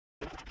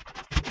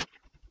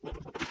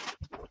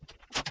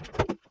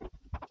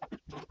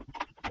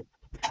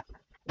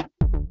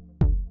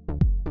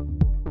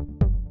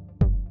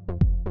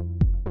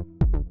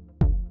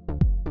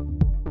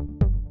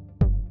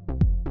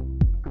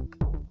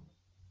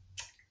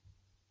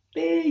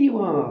There you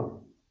are.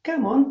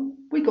 Come on,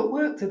 we got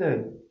work to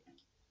do.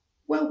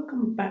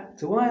 Welcome back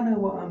to I Know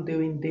What I'm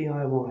Doing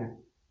DIY.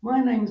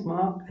 My name's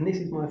Mark and this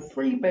is my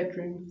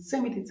 3-bedroom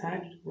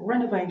semi-detached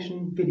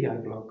renovation video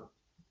blog.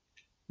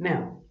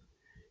 Now,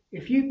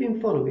 if you've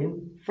been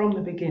following from the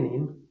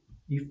beginning,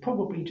 you've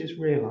probably just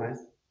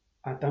realised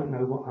I don't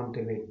know what I'm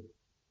doing.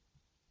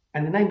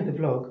 And the name of the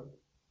vlog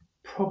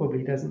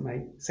probably doesn't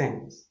make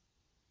sense.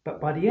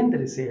 But by the end of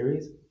the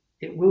series,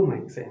 it will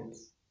make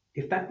sense.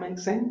 If that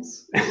makes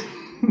sense.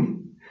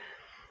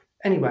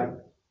 Anyway,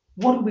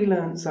 what have we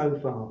learned so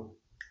far?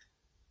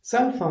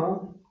 So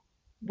far,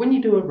 when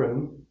you do a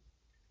room,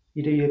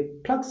 you do your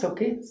plug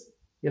sockets,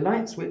 your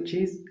light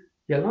switches,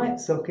 your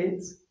light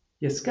sockets,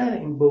 your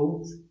skirting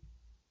boards,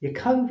 your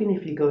coving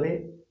if you got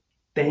it,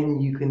 then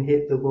you can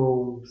hit the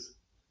walls.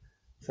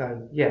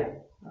 So yeah,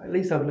 at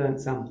least I've learned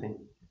something.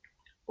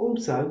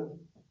 Also,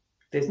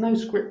 there's no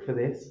script for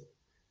this.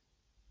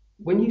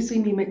 When you see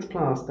me mix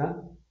plaster,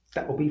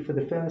 that will be for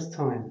the first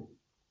time.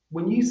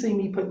 When you see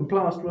me putting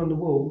plaster on the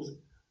walls,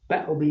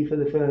 that will be for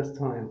the first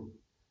time.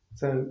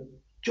 So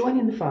join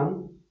in the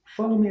fun,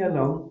 follow me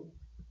along,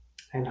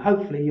 and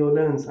hopefully you'll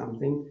learn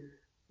something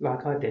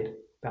like I did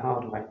the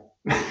hard way.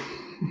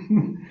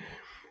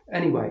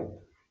 Anyway,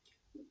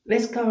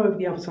 let's go over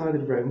the other side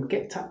of the room,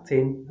 get tucked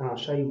in, and I'll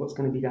show you what's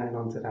going to be going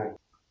on today.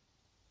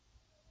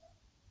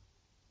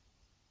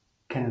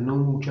 Can a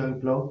normal Joe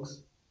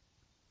Blogs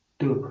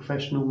do a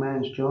professional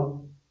man's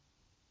job?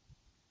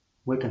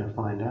 We're going to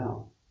find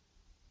out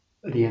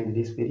at the end of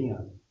this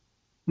video.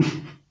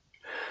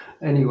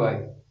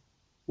 Anyway,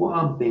 what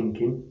I'm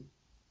thinking,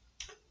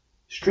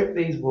 strip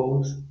these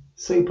walls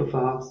super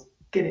fast,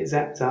 get it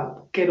zapped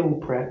up, get all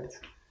prepped,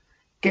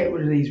 get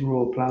rid of these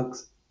raw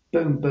plugs,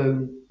 boom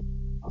boom.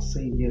 I'll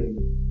see you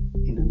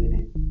in a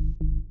minute.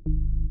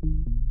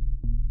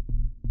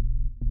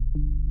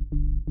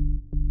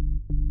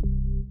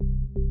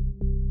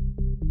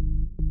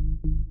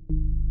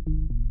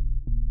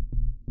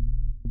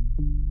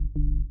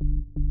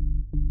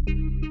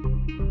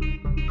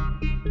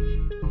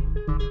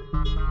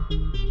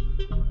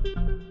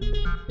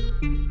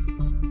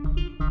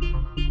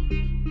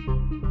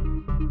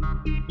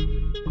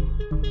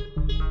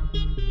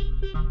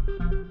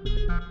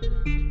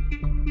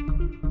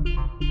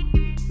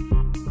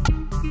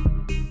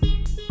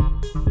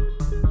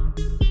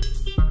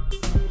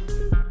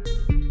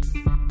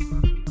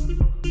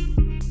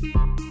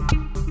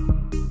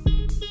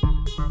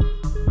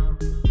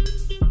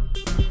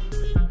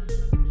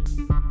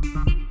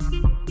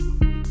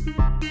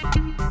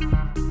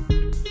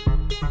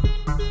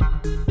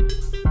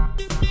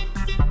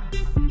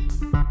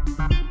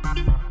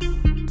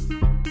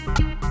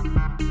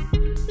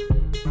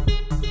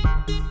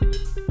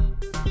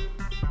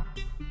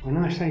 When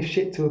I say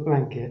shit to a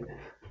blanket,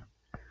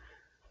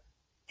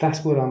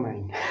 that's what I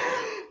mean.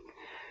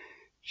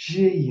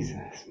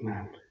 Jesus,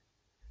 man.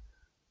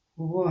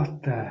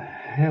 What the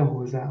hell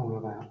was that all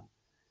about?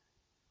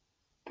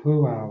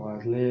 2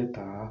 hours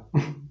later.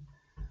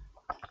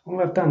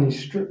 All I've done is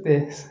strip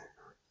this.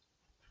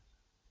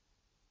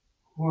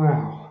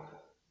 Wow.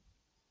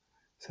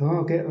 So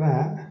I'll get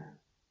that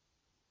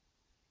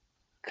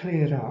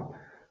cleared up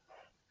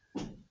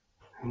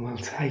and we'll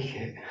take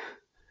it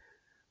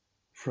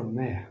from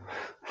there.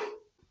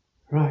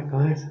 Right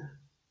guys,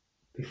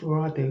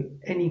 before I do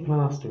any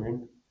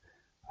plastering,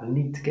 I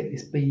need to get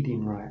this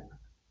beading right.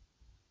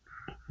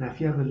 Now if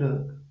you have a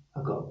look,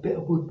 I've got a bit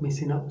of wood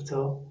missing up the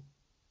top.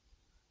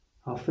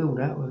 I'll fill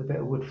that with a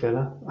bit of wood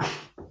filler.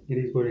 It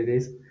is what it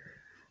is.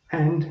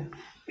 And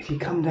if you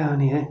come down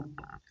here,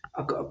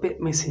 I've got a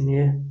bit missing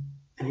here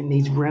and it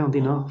needs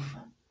rounding off.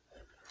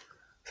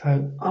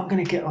 So I'm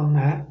going to get on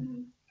that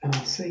and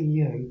I'll see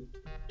you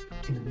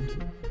in a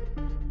minute.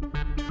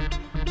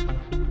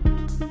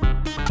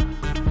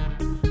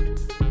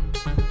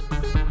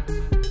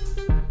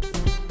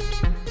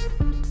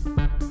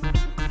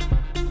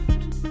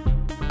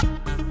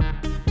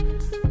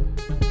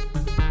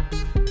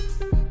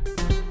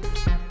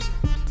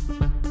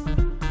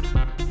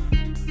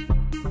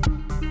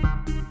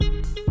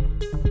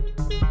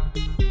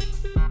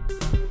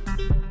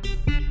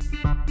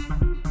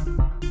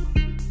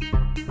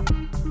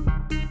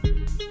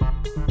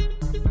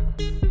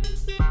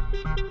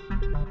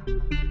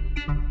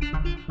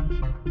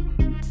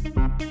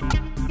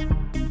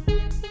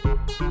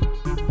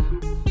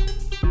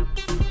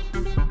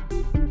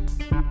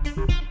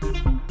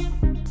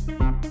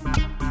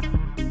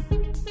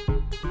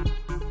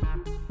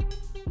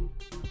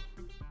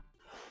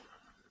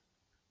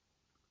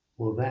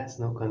 Well, that's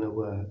not going to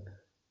work.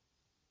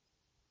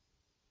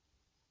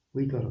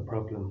 We got a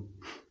problem.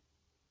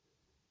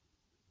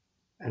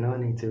 And I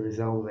need to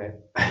resolve it.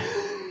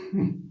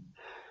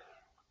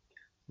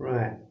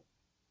 Right.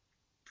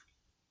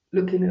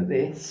 Looking at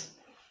this,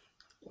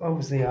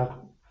 obviously I've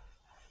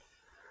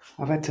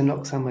had to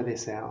knock some of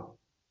this out.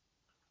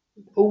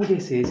 All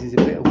this is a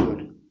bit of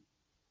wood.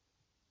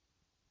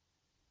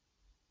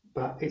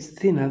 But it's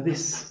thinner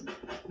this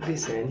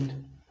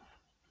end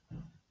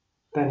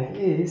than it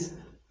is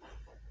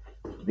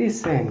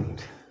this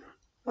end.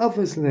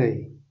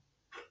 Obviously.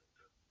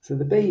 So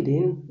the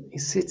beading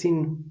is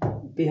sitting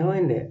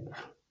behind it.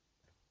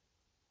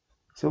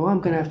 So I'm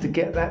going to have to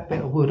get that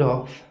bit of wood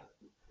off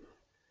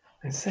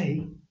and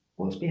see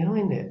what's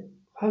behind it.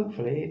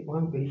 Hopefully it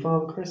won't be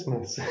Father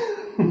Christmas.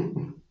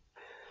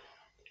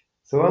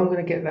 So I'm going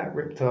to get that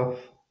ripped off.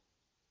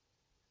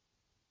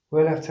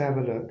 We'll have to have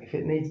a look. If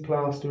it needs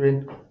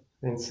plastering,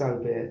 then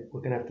so be it. We're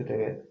going to have to do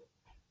it.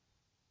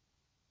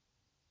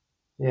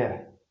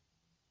 Yeah.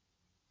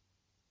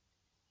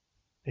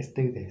 Let's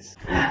do this.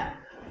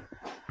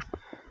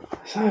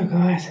 So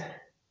guys,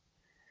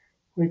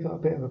 we've got a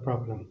bit of a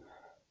problem.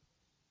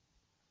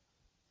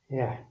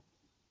 Yeah,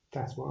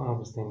 that's what I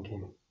was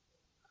thinking.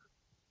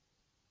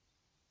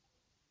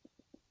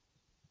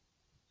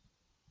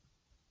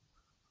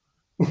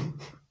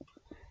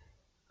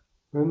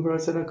 Remember I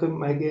said I couldn't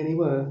make it any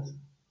worse?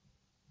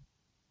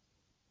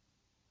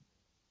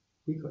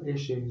 We got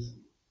issues.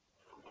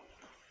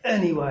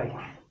 Anyway,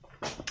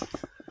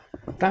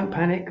 don't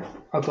panic,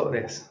 I got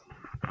this.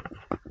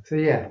 So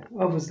yeah,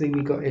 obviously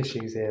we got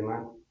issues here,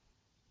 man.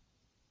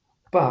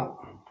 But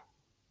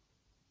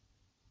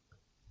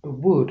the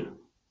wood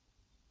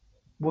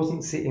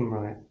wasn't sitting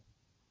right.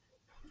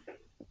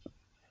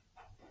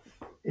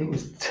 It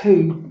was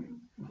too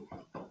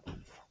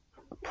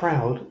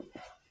proud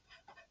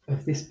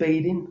of this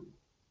beading.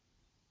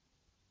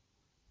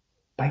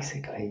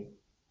 Basically,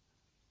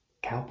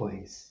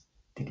 cowboys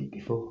did it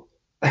before.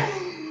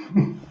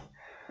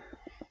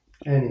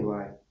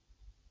 Anyway,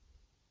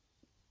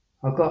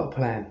 I've got a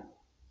plan.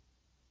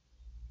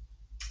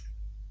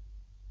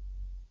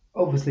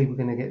 Obviously we're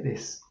going to get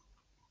this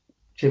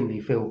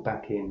chimney filled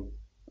back in.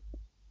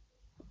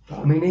 But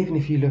I mean, even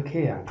if you look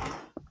here,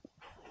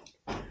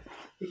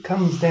 it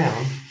comes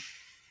down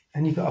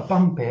and you've got a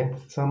bump here,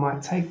 so I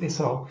might take this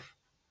off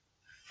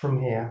from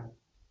here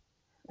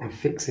and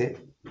fix it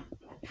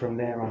from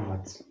there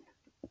onwards.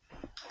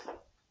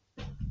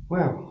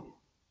 Well,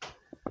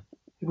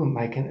 it wouldn't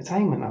make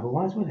entertainment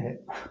otherwise, would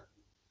it?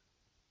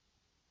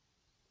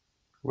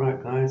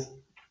 Right guys,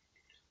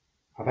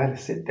 I've had a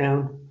sit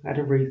down, had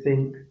a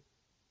rethink,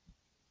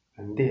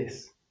 and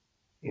this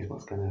is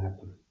what's going to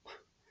happen.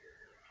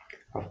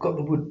 I've got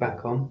the wood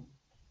back on,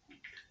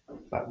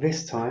 but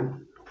this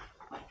time,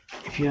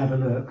 if you have a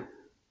look,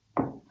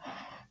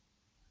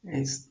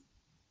 it's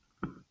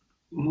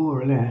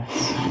more or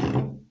less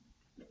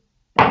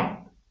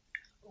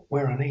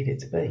where I need it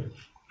to be.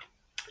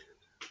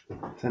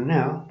 So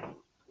now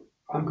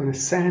I'm going to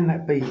sand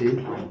that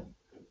beading.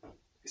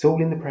 It's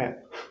all in the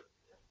prep.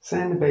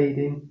 Sand the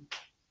beading,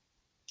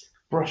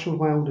 brush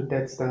away all the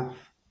dead stuff,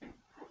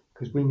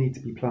 because we need to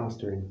be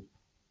plastering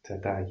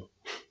today.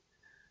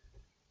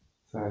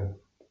 So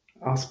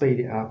I'll speed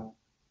it up,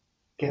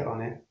 get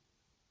on it,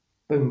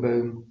 boom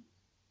boom,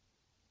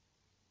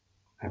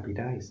 happy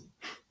days.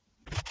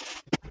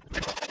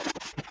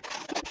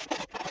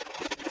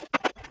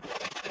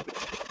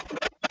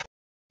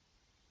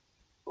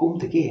 All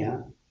the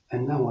gear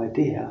and no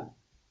idea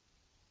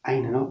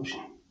ain't an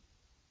option.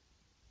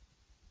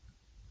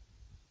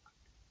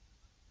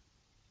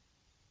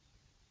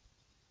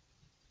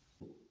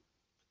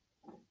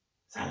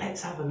 So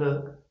let's have a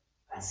look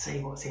and see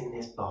what's in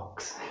this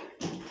box.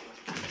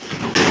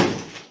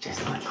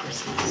 Just like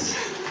Christmas.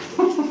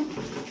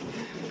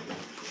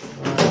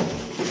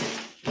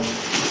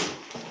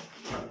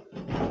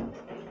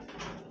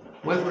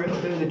 Whether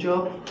it'll do the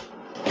job,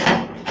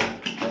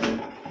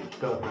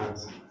 God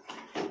knows.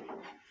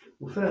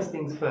 Well, first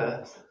things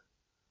first,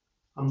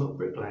 I'm not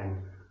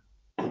bricklaying.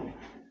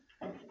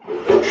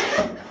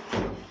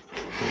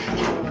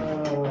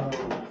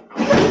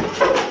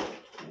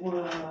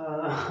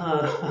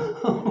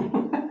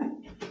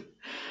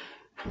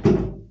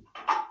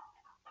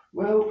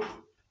 Well,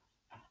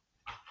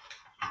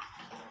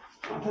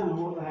 I don't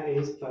know what that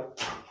is,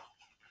 but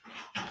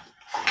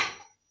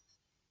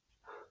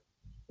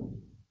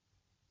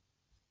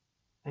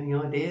any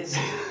ideas?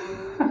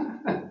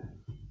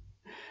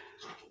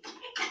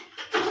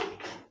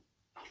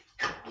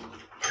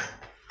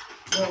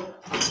 Well,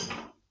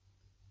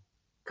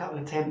 a couple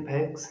of tent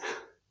pegs.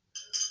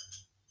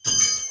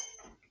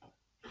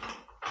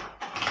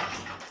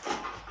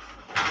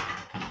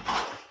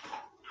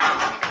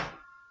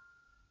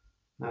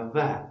 Now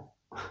that,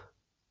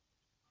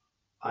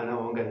 I know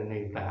I'm going to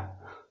need that.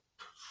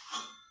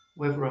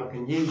 Whether I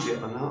can use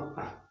it or not.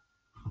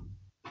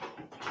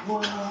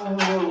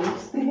 Whoa,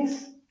 what's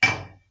this?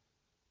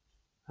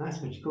 That's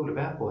what you call a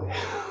bad boy.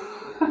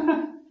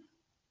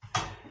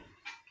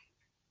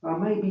 I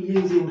may be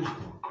using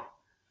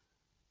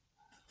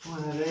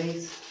one of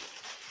these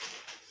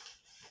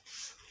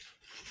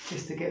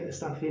just to get the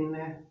stuff in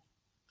there.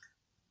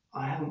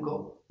 I haven't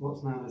got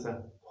what's known as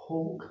a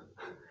hawk.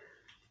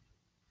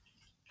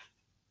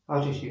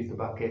 I'll just use the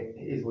bucket,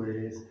 it is what it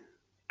is.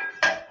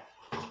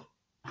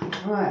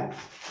 Right,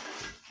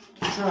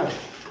 so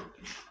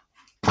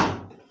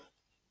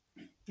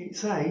it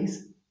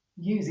says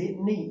use it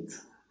neat.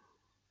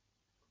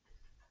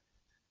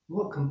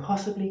 What can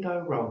possibly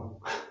go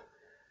wrong?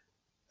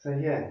 So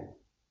yeah,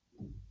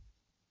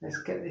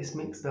 let's get this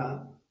mixed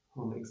up.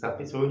 Or mixed up,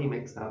 it's already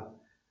mixed up.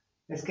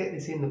 Let's get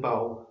this in the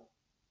bowl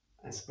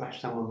and splash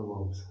some on the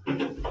walls.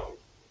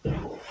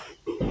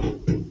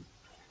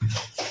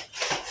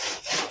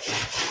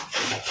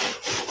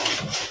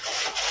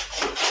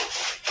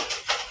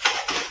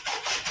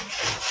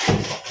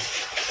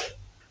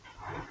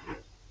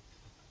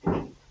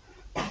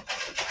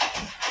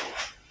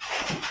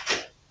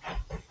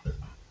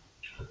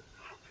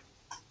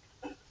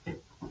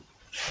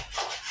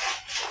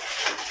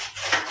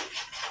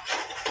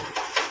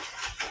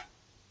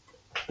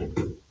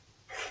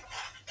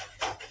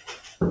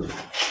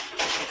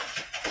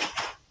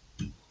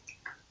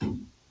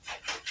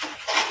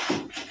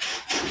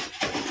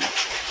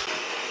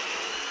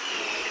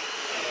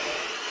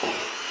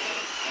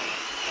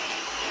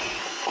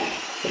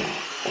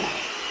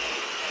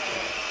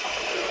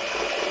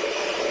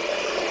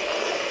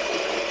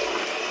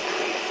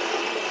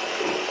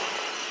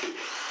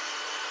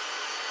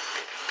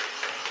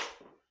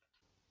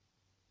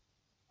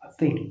 I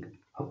think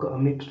I've got a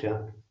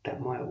mixture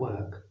that might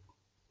work.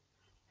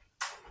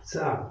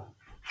 So,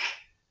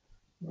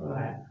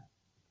 right,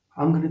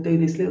 I'm going to do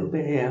this little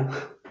bit here,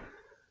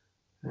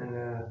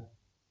 and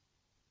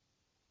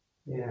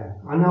yeah,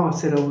 I know I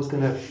said I was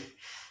going to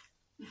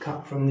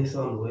cut from this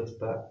onwards,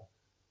 but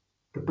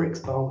the bricks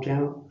bulge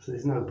out, so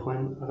there's no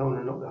point. I don't want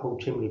to knock the whole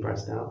chimney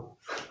breast out.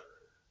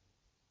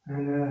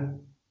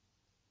 And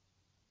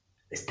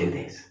let's do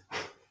this.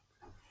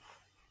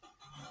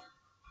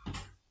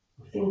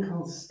 I think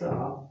I'll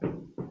start by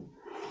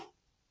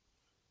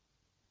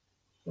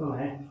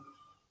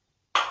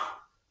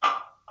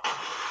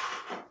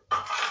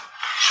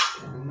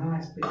getting a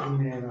nice bit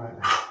in there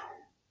like that.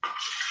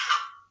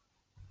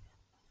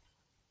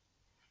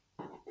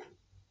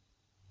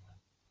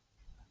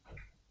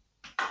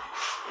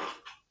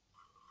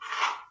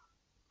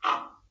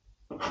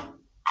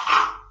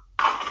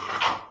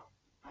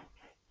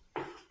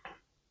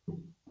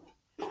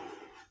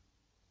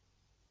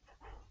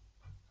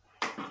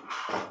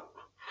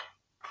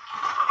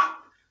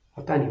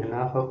 I don't even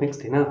know if I've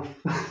mixed enough.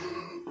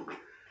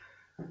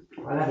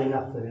 I'll have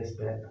enough for this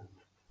bit.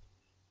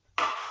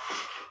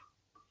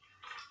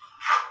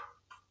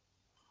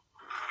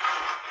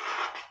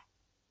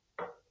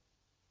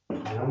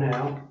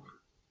 Now,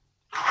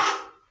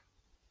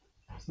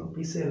 let's not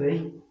be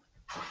silly.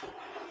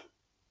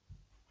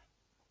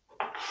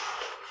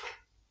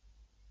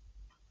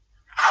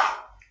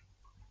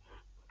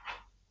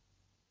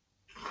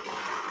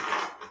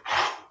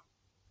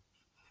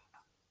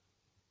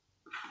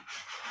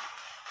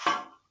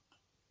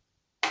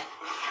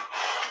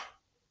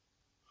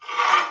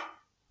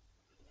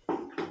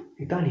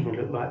 It don't even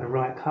look like the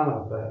right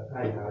colour, but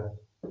hey ho.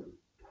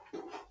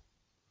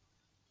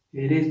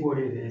 It is what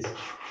it is.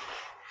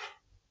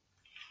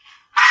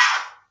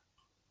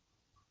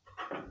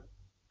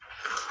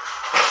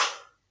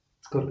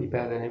 It's got to be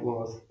better than it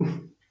was.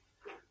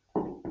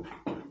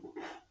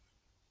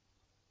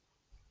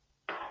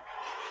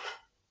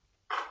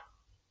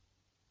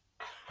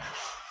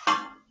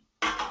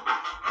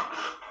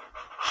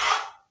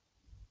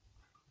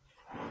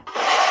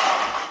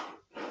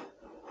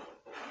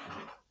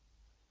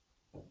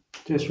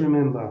 Just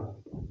remember,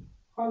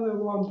 I know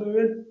what I'm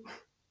doing.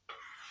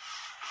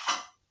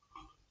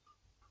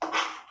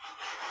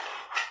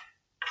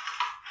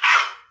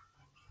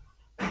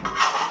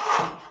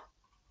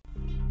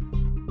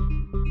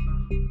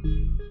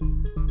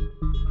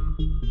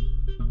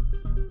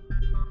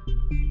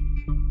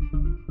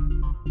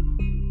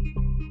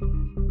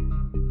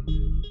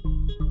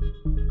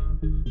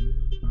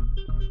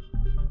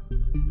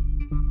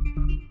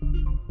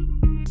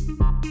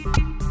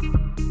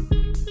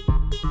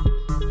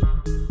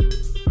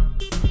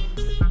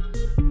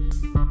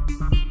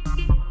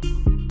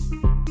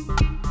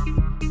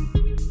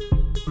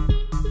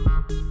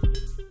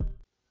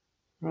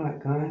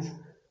 Right guys,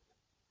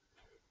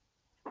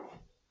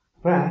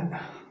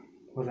 that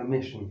was a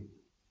mission,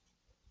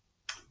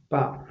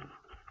 but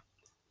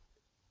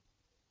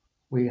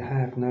we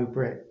have no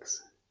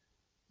bricks,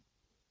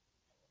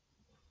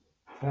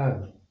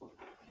 so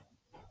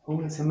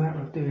all it's a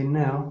matter of doing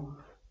now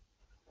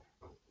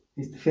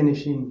is the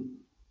finishing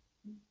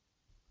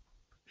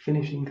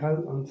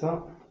coat on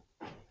top.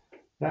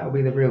 That'll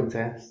be the real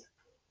test,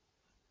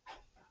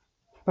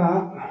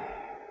 but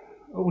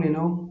all in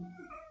all,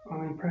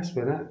 I'm impressed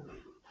with that.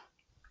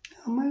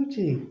 Oh,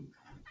 Moji,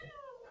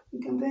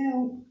 you come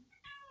down.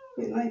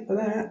 A bit late for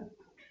that.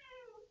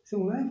 It's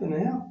all over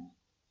now.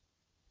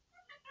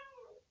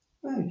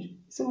 Moj,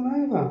 it's all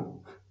over.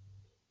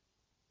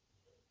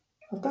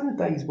 I've done a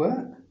day's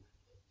work.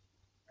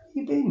 Where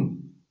you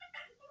been?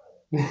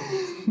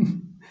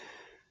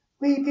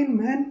 Where you been,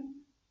 man?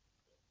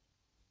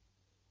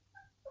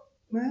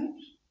 Moj?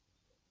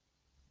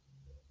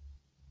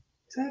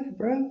 It's over,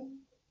 bro.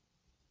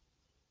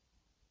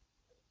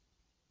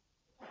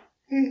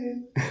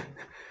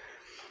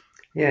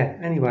 Yeah,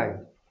 anyway,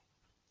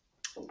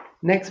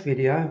 next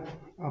video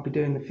I'll be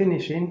doing the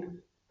finishing.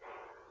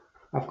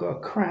 I've got a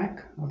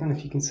crack, I don't know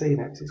if you can see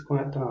that because it's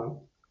quite dark.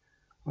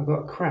 I've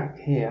got a crack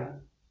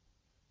here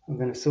I'm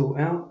going to sort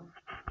out.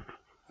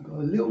 I've got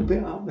a little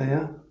bit up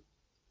there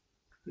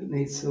that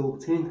needs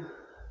sorting,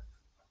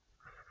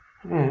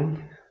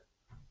 and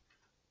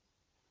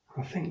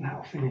I think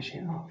that'll finish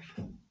it off.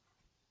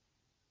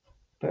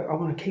 But I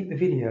want to keep the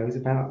videos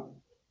about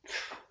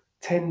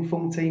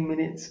 10-14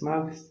 minutes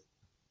most,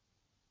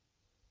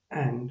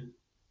 and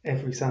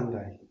every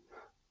Sunday.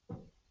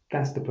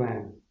 That's the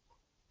plan.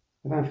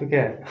 And don't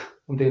forget,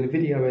 I'm doing the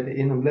video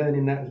editing, I'm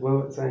learning that as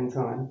well at the same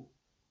time,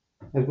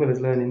 as well as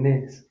learning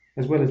this,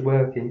 as well as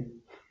working,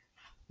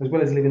 as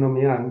well as living on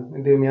my own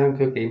and doing my own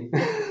cooking.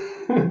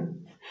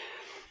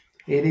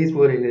 It is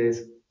what it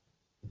is.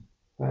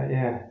 But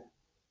yeah.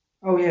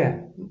 Oh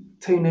yeah,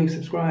 2 new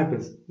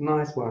subscribers.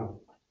 Nice one.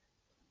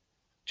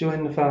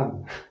 Join the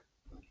fun.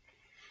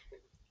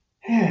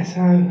 Yeah,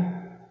 so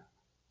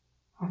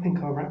I think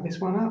I'll wrap this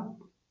one up.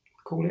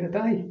 Call it a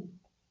day.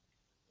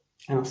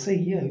 And I'll see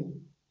you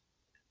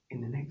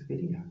in the next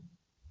video.